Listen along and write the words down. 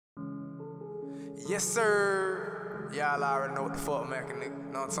Yes, sir. Y'all already know what the fuck mackin'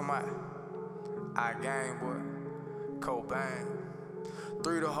 nigga. Know what I'm talking about? I gang boy. Cobain.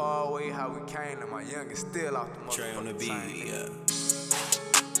 Through the hard way, how we came, and my youngest still off the motherfucking chain.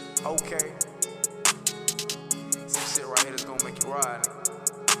 TreOnTheBeat, Okay. Some shit right here that's gonna make you ride, nigga.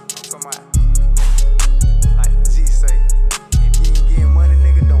 Know what I'm talking about? Like G say, if you ain't getting money,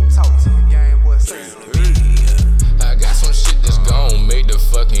 nigga, don't talk to me, gang boy. Say TreOnTheBeat. I got some shit that's gon' make the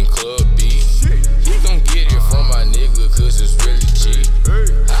fucking club beat. He gon' get it from my nigga, cause it's really cheap.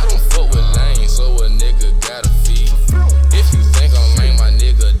 I don't fuck with lame, so a nigga gotta feed. If you think I'm lame, my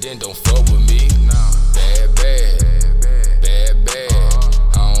nigga, then don't fuck with me. Bad, bad, bad, bad.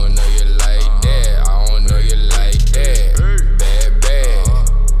 I don't know you like that, I don't know you like that. Bad, bad,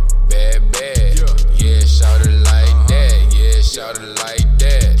 bad, bad. Yeah, shout it like that, yeah, shout it like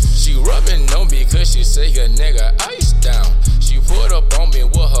that. She rubbing on me cause she say a nigga ice down. She put up on me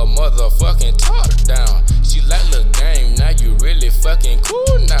with her motherfucking top down. She like the game, now you really fucking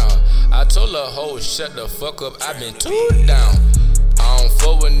cool now. I told her hoe, shut the fuck up, I been too down. I don't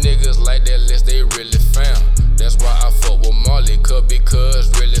fuck with niggas like that unless they really found. That's why I fuck with Marley, because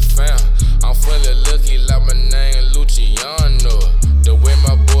really found. I'm feeling lucky like my name Luciano. The way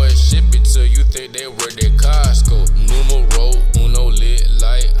my boys ship it to you think they work at Costco. Numero uno lit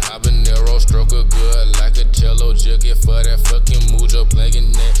like habanero, stroke a good like a cello, juggy for that fucking mujo,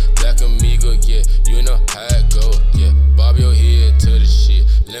 playing that black amigo, yeah, you know how it go, yeah. Bob your head to the shit,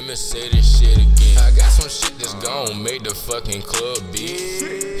 let me say this shit again. I got some shit that's gon' make the fucking club beat.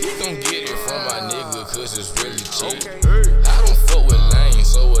 He gon' get it from my nigga, cause it's really cheap. I don't fuck with lame,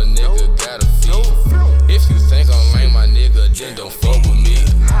 so a nigga gotta feed. If you think I'm lame, my nigga, then don't fuck with me.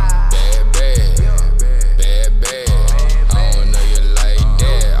 Bad, bad, bad, bad. I don't know you like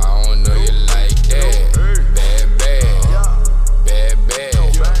that, I don't know you like that. Bad, bad, bad, bad.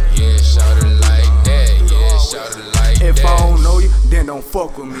 Yeah, shout it like that, yeah, shout it like that. if I don't know you, then don't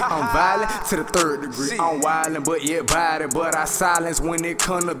fuck with me. I'm violent to the third degree. I'm wildin', but yet body, but I silence when it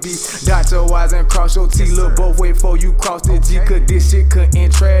come to be. Dot your Y's and cross your T. Look both ways before you cross the G, cause this shit could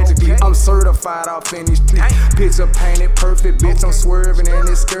end tragedy. I'm certified off in these streets. Picture painted perfect, bitch. I'm swerving and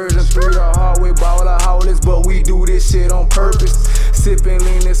excursion through the hallway, ball of howlers, but we do this shit on purpose. Sipping,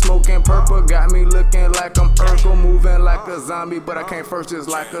 leaning, smoking purple, got me looking like I'm Urkel, moving like a zombie, but I can't first just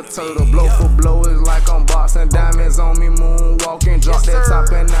like a turtle. Blow for blow is like I'm boxing, diamonds on me, moonwalking. Drop that top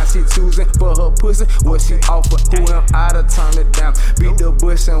and now she choosing for her pussy what she offer. Who am I to turn it down? Beat the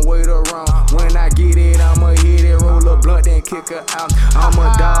bush and wait around. When I get it, I'ma hit it, roll a blunt and kick her out. I'm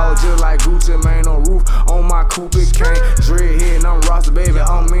a dog just like Gucci Mane on roof on my coupe it came. Dread head and I'm Ross, baby.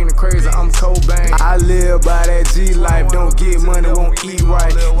 I'm mean and crazy, I'm Cobain. I live by that G life, don't get money, won't eat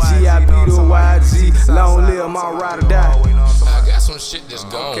right. GIP to YG, long live my ride or die. I got some shit that's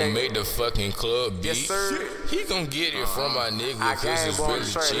gon' make the fucking club beat. He gon' get it from my nigga, cause it's really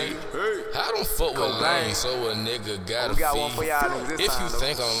cheap. I don't fuck with lame, so a nigga gotta feed. If you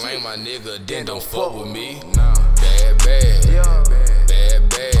think I'm lame, my nigga, then don't fuck with me. Bad, bad, bad,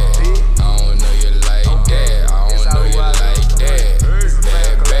 bad. I don't know you like that, I don't know you like that.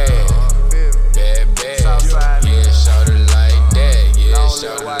 Bad, bad, bad, bad. Yeah, shout it like that, yeah,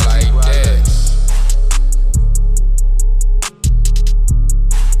 shout it like that.